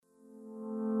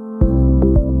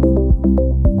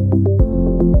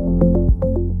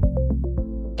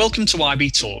Welcome to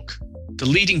IB Talk, the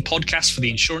leading podcast for the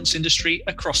insurance industry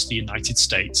across the United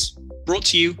States, brought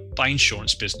to you by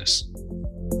Insurance Business.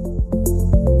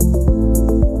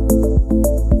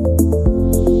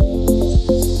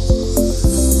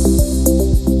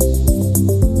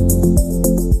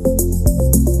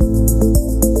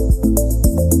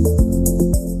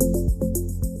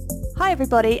 Hi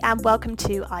everybody and welcome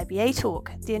to IBA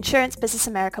Talk, the Insurance Business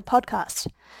America podcast.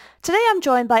 Today I'm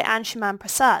joined by Anshuman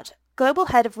Prasad, Global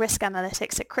Head of Risk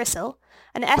Analytics at CRISIL,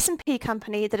 an S&P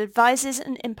company that advises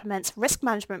and implements risk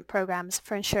management programs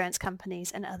for insurance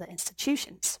companies and other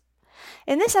institutions.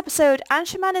 In this episode,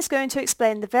 Anshuman is going to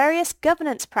explain the various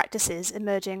governance practices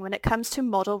emerging when it comes to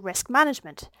model risk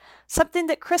management, something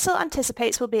that CRISIL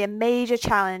anticipates will be a major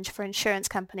challenge for insurance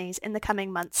companies in the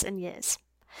coming months and years.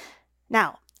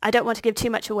 Now, I don't want to give too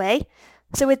much away,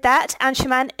 so with that,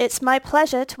 Anshuman, it's my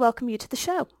pleasure to welcome you to the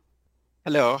show.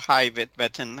 Hello, hi,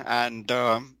 Bethan, and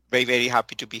very, very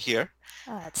happy to be here.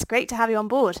 It's great to have you on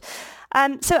board.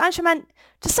 So Anshuman,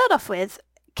 to start off with,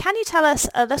 can you tell us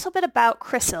a little bit about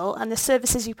CRISIL and the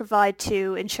services you provide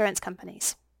to insurance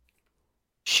companies?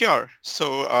 Sure.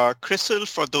 So CRISIL,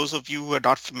 for those of you who are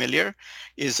not familiar,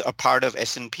 is a part of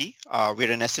S&P.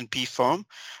 We're an S&P firm,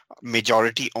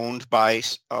 majority owned by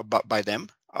them.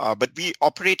 But we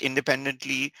operate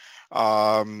independently,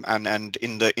 and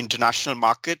in the international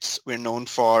markets, we're known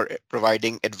for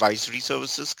providing advisory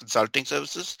services, consulting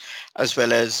services, as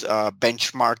well as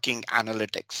benchmarking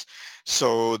analytics.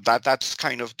 So that's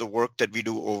kind of the work that we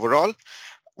do overall.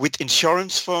 With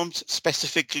insurance firms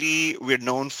specifically, we're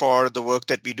known for the work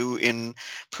that we do in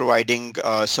providing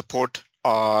support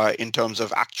in terms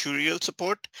of actuarial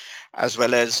support, as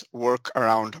well as work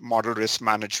around model risk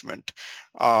management.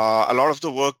 A lot of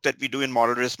the work that we do in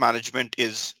model risk management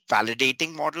is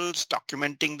validating models,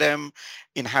 documenting them,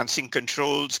 enhancing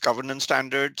controls, governance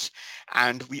standards,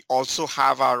 and we also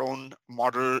have our own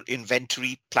model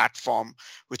inventory platform,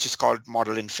 which is called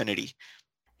Model Infinity.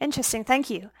 Interesting, thank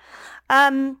you.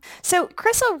 So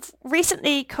CRISIL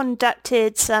recently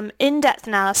conducted some in-depth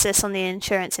analysis on the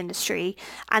insurance industry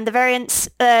and the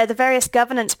various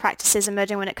governance practices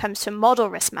emerging when it comes to model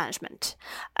risk management.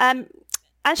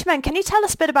 Anshuman, can you tell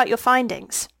us a bit about your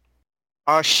findings?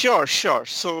 Sure.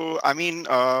 So,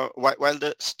 while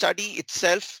the study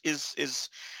itself is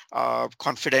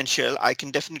confidential, I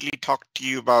can definitely talk to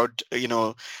you about,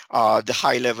 the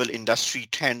high-level industry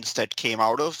trends that came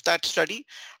out of that study.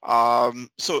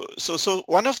 So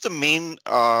one of the main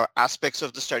aspects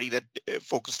of the study that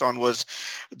focused on was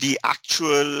the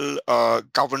actual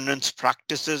governance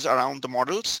practices around the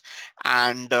models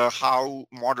and how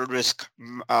model risk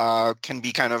can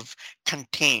be kind of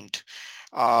contained.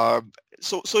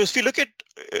 So if you look at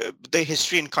the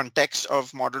history and context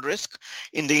of model risk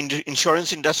in the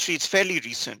insurance industry, it's fairly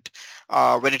recent.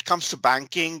 When it comes to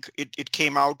banking, it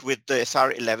came out with the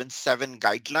SR 11.7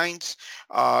 guidelines.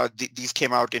 These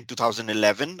came out in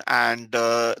 2011, and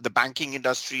the banking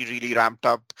industry really ramped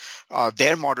up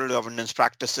their model governance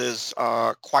practices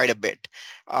quite a bit.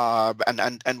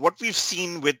 And what we've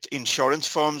seen with insurance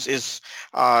firms is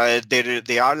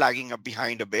they are lagging up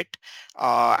behind a bit.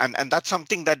 And that's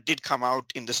something that did come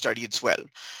out in the study as well.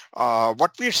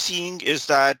 What we're seeing is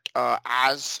that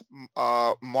as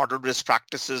model risk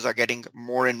practices are getting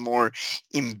more and more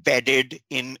embedded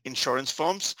in insurance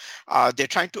firms, they're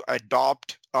trying to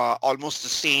adopt almost the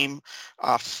same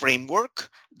framework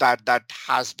that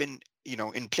has been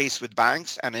in place with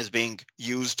banks and is being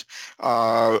used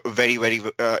very, very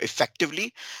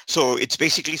effectively. So it's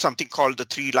basically something called the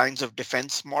 3 lines of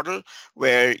defense model,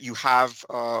 where you have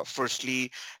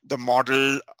firstly the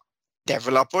model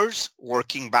developers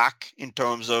working back in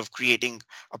terms of creating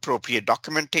appropriate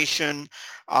documentation,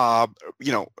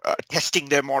 testing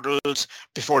their models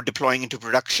before deploying into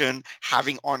production,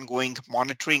 having ongoing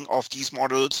monitoring of these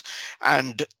models.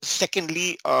 And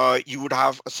secondly, you would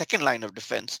have a second line of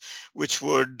defense, which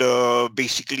would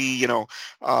basically,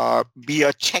 be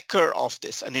a checker of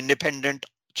this, an independent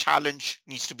challenge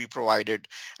needs to be provided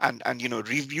and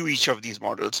review each of these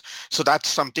models. So that's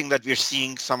something that we're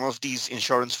seeing some of these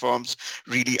insurance firms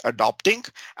really adopting,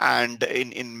 and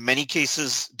in many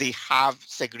cases they have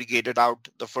segregated out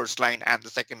the first line and the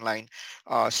second line,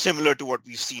 similar to what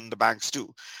we've seen the banks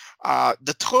do.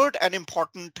 The third and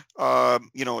important,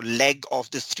 leg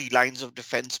of this 3 lines of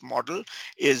defense model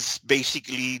is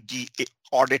basically the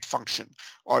audit function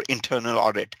or internal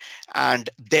audit, and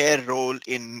their role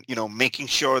in, making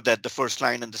sure that the first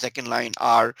line and the second line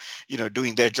are,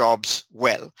 doing their jobs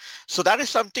well. So that is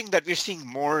something that we're seeing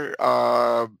more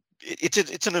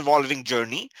it's an evolving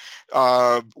journey.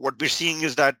 What we're seeing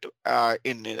is that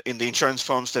in the insurance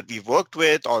firms that we've worked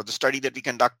with, or the study that we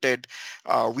conducted,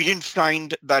 we didn't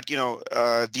find that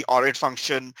the audit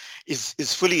function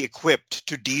is fully equipped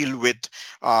to deal with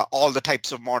all the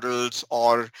types of models,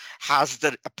 or has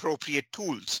the appropriate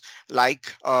tools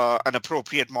like an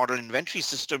appropriate model inventory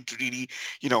system to really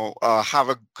have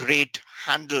a great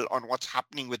handle on what's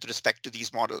happening with respect to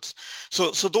these models.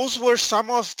 So those were some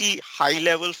of the high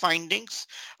level findings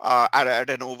at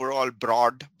an overall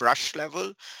broad brush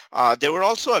level. There were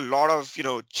also a lot of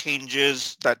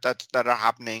changes that are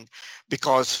happening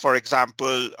because, for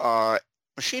example,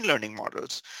 machine learning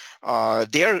models,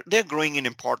 they're growing in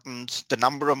importance. The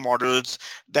number of models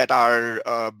that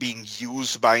are being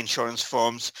used by insurance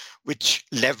firms which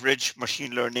leverage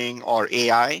machine learning or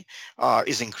AI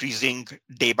is increasing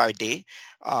day by day.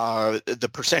 The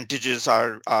percentages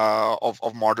are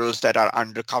of models that are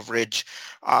under coverage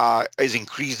is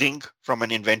increasing from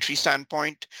an inventory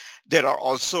standpoint. There are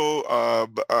also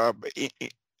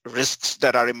risks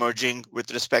that are emerging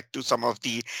with respect to some of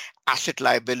the asset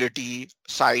liability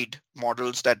side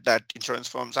models that insurance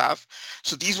firms have.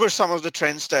 So these were some of the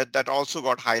trends that also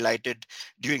got highlighted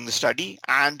during the study,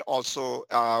 and also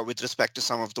with respect to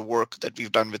some of the work that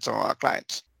we've done with some of our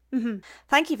clients. Mm-hmm.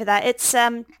 Thank you for that. It's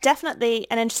definitely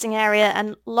an interesting area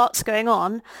and lots going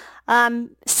on.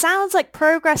 Sounds like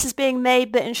progress is being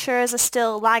made, but insurers are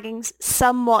still lagging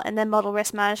somewhat in their model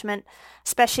risk management,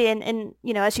 especially in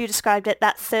as you described it,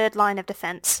 that third line of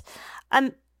defense.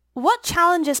 What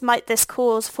challenges might this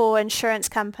cause for insurance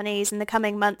companies in the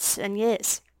coming months and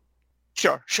years?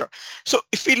 Sure. So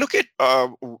if we look at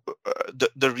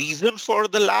the reason for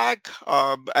the lag,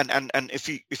 and if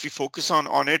we focus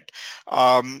on it,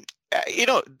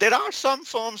 there are some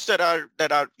firms that are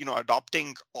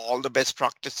adopting all the best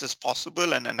practices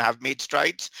possible and have made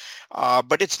strides,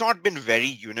 but it's not been very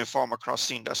uniform across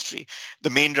the industry. The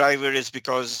main driver is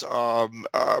because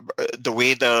the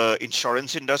way the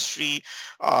insurance industry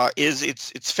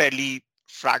it's fairly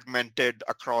fragmented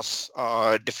across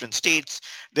different states.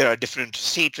 There are different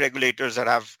state regulators that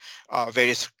have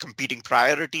various competing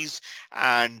priorities,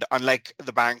 and unlike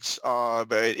the banks,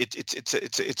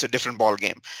 it's a different ball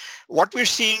game. What we're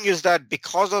seeing is that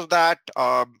because of that,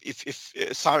 if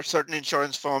certain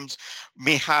insurance firms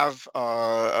may have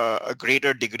a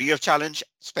greater degree of challenge,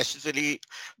 especially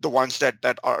the ones that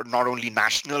are not only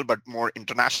national but more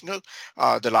international.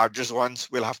 The largest ones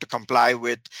will have to comply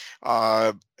with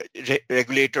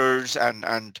regulators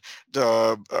and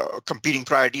the competing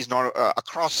priorities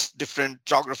across different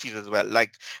geographies as well.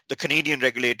 Like the Canadian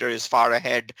regulator is far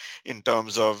ahead in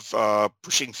terms of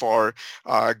pushing for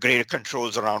greater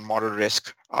controls around model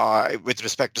risk with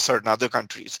respect to certain other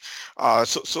countries. That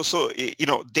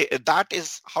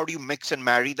is, how do you mix and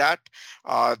marry that?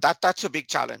 That's a big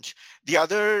challenge. The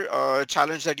other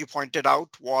challenge that you pointed out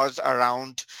was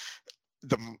around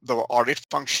the audit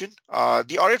function.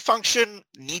 The audit function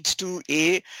needs to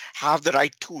have the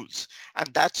right tools, and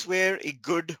that's where a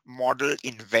good model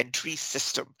inventory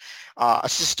system, a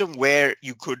system where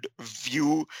you could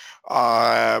view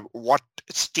what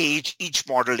stage each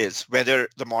model is, whether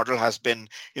the model has been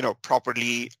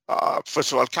properly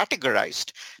first of all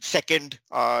categorized, second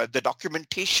the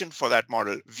documentation for that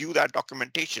model, view that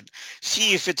documentation,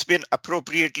 see if it's been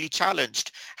appropriately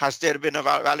challenged, has there been a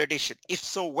validation, if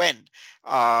so when,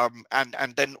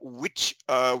 and then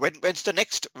when's the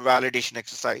next validation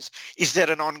exercise, is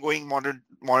there an ongoing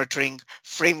monitoring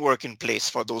framework in place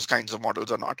for those kinds of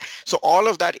models or not. So all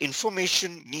of that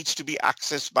information needs to be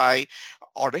accessed by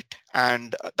audit,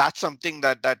 and that's something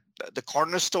that the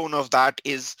cornerstone of that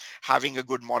is having a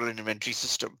good model and inventory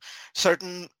system.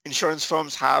 Certain insurance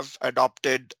firms have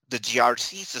adopted the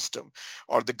GRC system,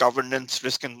 or the governance,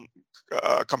 risk and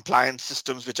compliance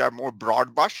systems, which are more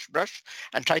broad brush,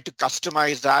 and try to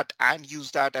customize that and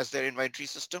use that as their inventory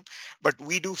system. But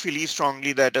we do believe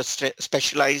strongly that a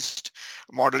specialized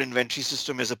model inventory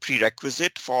system is a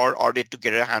prerequisite for audit to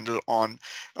get a handle on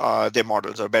their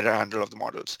models, or better handle of the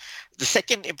models. The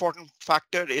second important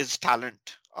factor is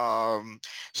talent.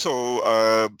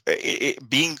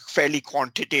 Being fairly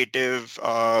quantitative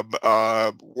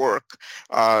work,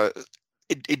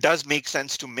 it does make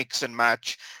sense to mix and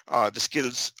match the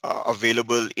skills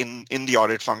available in the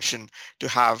audit function to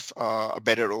have a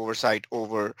better oversight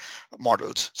over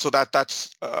models. So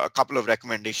that's a couple of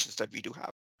recommendations that we do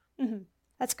have. Mm-hmm.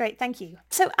 That's great. Thank you.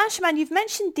 So Anshuman, you've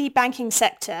mentioned the banking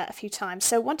sector a few times,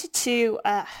 so wanted to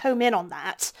home in on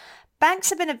that. Banks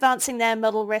have been advancing their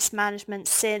model risk management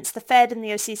since the Fed and the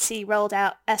OCC rolled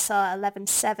out SR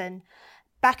 11.7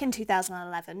 back in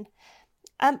 2011.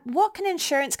 What can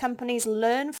insurance companies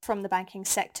learn from the banking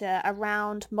sector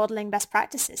around modeling best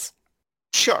practices?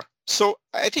 Sure. So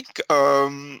I think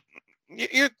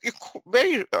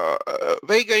very,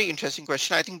 very interesting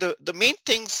question. I think the main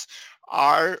things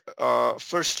are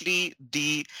firstly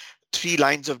the three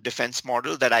lines of defense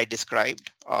model that I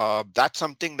described. That's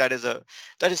something that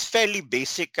is fairly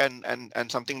basic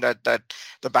and something that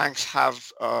the banks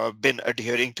have been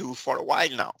adhering to for a while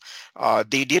now.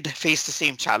 They did face the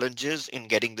same challenges in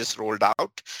getting this rolled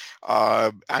out,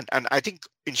 and I think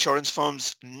insurance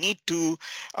firms need to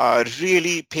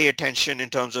really pay attention in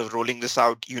terms of rolling this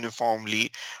out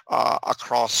uniformly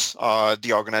across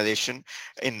the organization.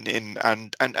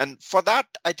 And for that,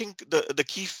 I think the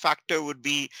key factor would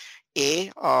be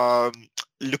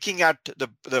looking at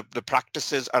the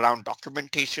practices around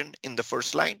documentation in the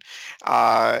first line.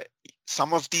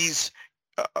 Some of these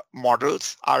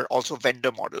models are also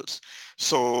vendor models,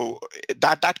 so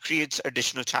that creates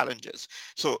additional challenges.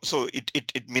 So it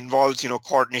involves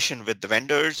coordination with the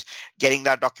vendors, getting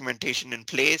that documentation in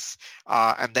place,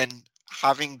 and then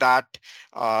having that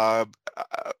uh,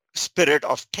 spirit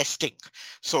of testing.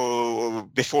 So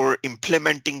before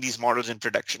implementing these models in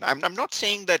production, I'm not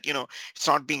saying that it's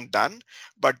not being done,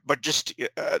 but just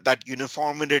that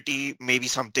uniformity may be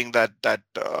something that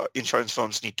insurance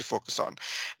firms need to focus on.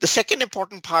 The second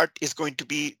important part is going to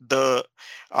be the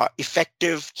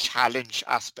effective challenge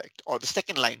aspect, or the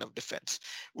second line of defense,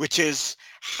 which is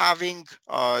having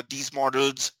these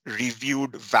models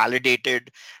reviewed,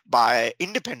 validated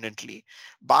independently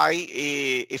by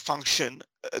a function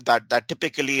that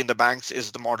typically in the banks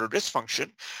is the model risk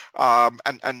function,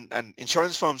 and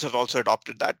insurance firms have also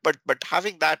adopted that. But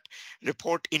having that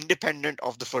report independent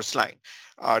of the first line.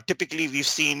 Typically, we've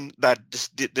seen that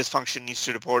this function needs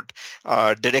to report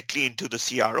directly into the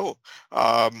CRO.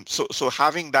 So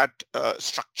having that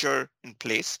structure in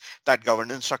place, that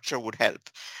governance structure would help.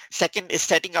 Second is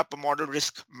setting up a model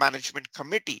risk management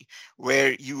committee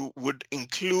where you would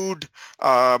include,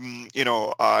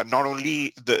 not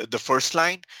only the first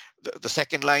line, the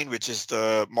second line, which is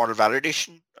the model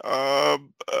validation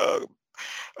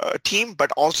team,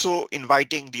 but also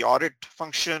inviting the audit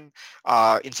function,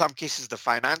 in some cases the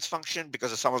finance function,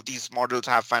 because some of these models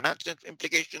have financial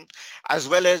implications, as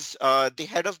well as the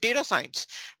head of data science,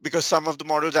 because some of the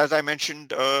models, as I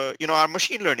mentioned, are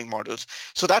machine learning models.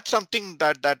 So that's something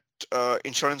that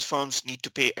insurance firms need to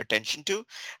pay attention to,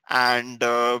 and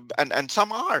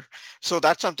some are. So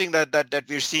that's something that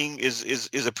we're seeing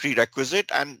is a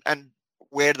prerequisite, and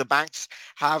where the banks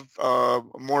have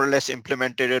more or less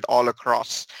implemented it all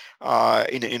across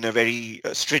in a very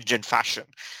stringent fashion.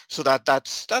 So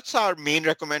that's our main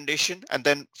recommendation. And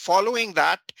then following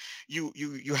that,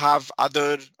 you have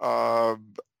other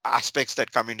aspects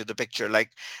that come into the picture, like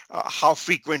how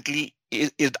frequently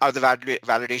are the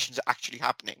validations actually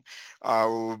happening,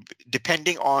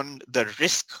 depending on the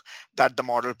risk that the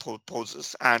model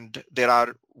poses. And there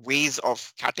are ways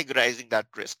of categorizing that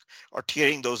risk or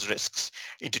tiering those risks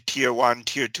into tier 1,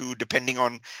 tier 2, depending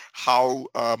on how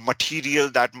material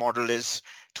that model is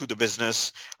to the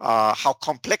business, how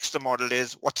complex the model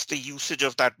is, what's the usage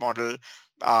of that model,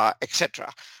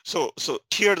 etc. So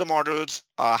tier the models,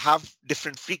 have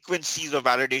different frequencies of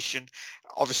validation.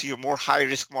 Obviously, your more high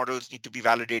risk models need to be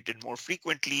validated more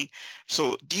frequently.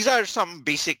 So these are some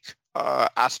basic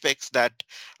aspects that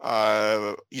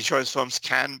insurance firms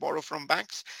can borrow from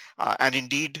banks. And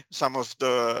indeed, some of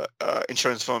the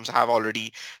insurance firms have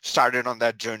already started on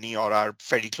that journey or are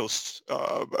very close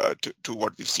to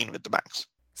what we've seen with the banks.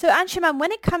 So Anshuman,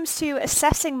 when it comes to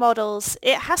assessing models,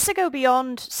 it has to go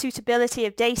beyond suitability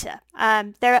of data.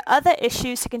 There are other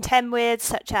issues to contend with,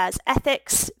 such as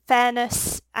ethics,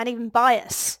 fairness, and even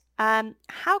bias.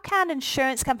 How can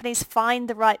insurance companies find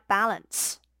the right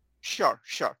balance? Sure.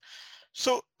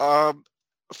 So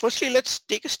firstly, let's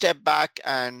take a step back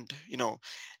and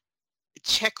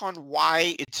check on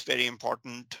why it's very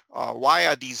important. Why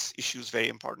are these issues very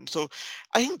important? So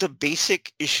I think the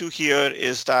basic issue here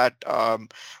is that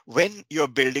when you're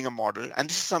building a model, and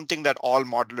this is something that all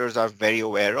modelers are very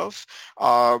aware of,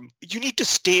 you need to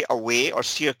stay away or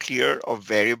steer clear of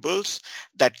variables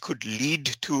that could lead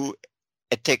to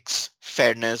ethics,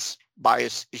 fairness,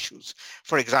 bias issues.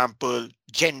 For example,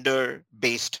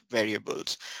 gender-based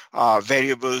variables,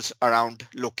 variables around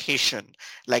location,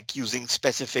 like using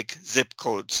specific zip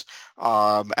codes,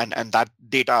 and that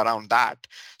data around that.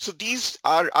 So these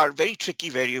are very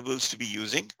tricky variables to be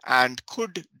using and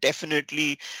could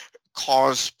definitely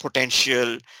cause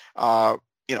potential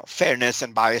fairness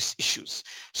and bias issues.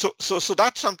 So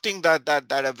that's something that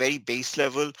at a very base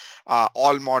level,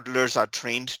 all modelers are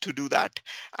trained to do that,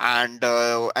 and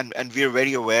we're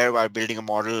very aware while building a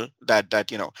model that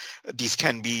these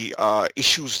can be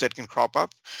issues that can crop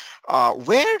up.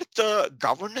 Where the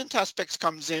governance aspects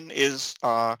comes in is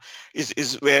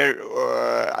where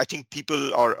I think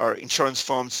people or insurance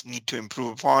firms need to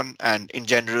improve upon, and in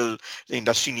general the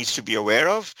industry needs to be aware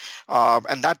of,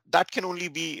 and that can only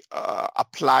be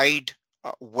applied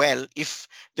well if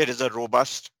there is a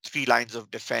robust 3 lines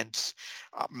of defense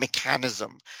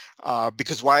mechanism,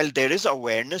 because while there is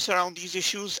awareness around these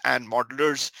issues and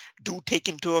modelers do take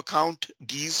into account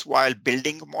these while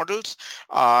building models,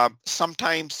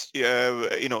 sometimes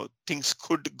things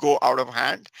could go out of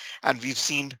hand, and we've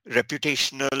seen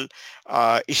reputational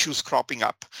issues cropping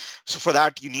up. So for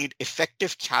that, you need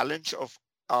effective challenge of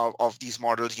these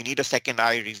models. You need a second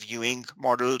eye reviewing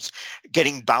models,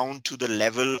 getting down to the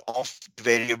level of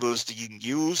variables being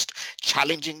used,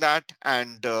 challenging that,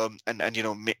 and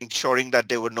ensuring that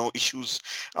there were no issues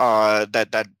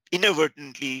that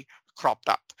inadvertently cropped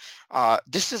up.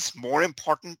 This is more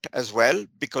important as well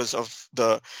because of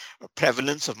the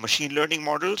prevalence of machine learning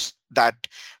models that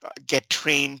get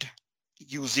trained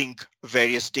using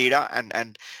various data,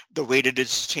 and the way that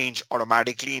it's changed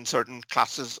automatically in certain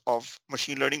classes of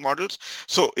machine learning models.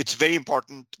 So it's very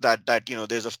important that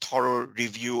there's a thorough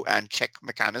review and check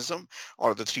mechanism,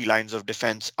 or the 3 lines of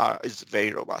defense is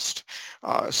very robust.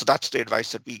 So that's the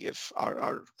advice that we give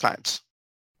our clients.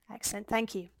 Excellent,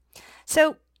 thank you.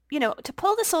 So, to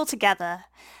pull this all together,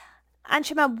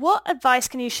 Anshuman, what advice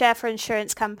can you share for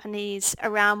insurance companies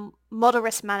around model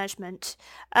risk management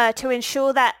to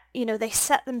ensure that, they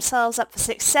set themselves up for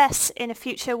success in a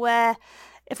future where,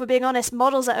 if we're being honest,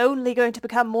 models are only going to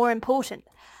become more important?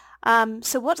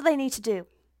 So what do they need to do?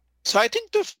 So I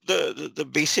think the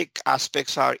basic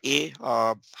aspects are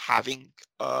having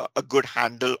a good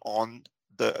handle on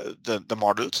the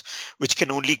models, which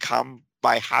can only come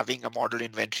by having a model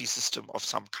inventory system of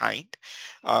some kind.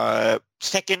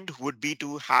 Second would be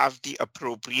to have the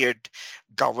appropriate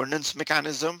governance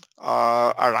mechanism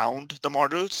around the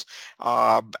models,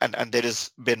 and there has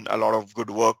been a lot of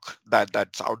good work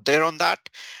that's out there on that.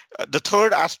 The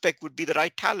third aspect would be the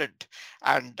right talent,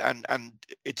 and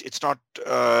it's not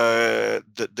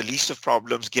the least of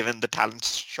problems given the talent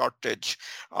shortage.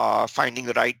 Finding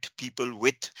the right people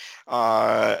with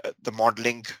the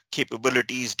modeling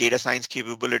capabilities, data science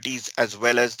capabilities, as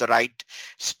well as the right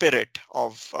spirit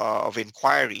of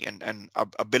inquiry and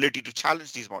ability to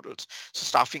challenge these models. So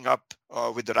staffing up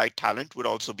with the right talent would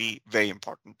also be very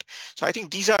important. So I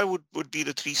think these would be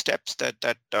the 3 steps that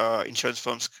insurance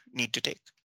firms need to take.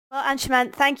 Well,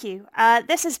 Anshuman, thank you.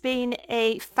 This has been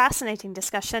a fascinating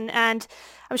discussion, and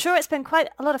I'm sure it's been quite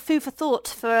a lot of food for thought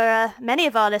for many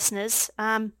of our listeners.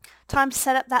 Time to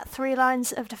set up that 3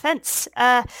 lines of defense.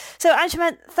 So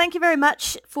Anshuman, thank you very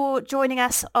much for joining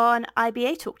us on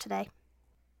IBA Talk today.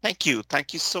 Thank you.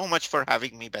 Thank you so much for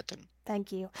having me, Bethan.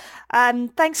 Thank you.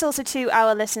 Thanks also to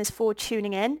our listeners for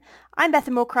tuning in. I'm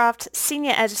Bethan Moorcraft,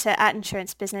 Senior Editor at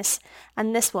Insurance Business,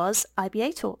 and this was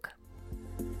IBA Talk.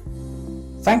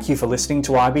 Thank you for listening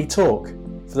to IB Talk.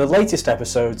 For the latest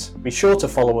episodes, be sure to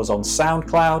follow us on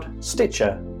SoundCloud,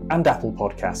 Stitcher, and Apple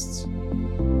Podcasts.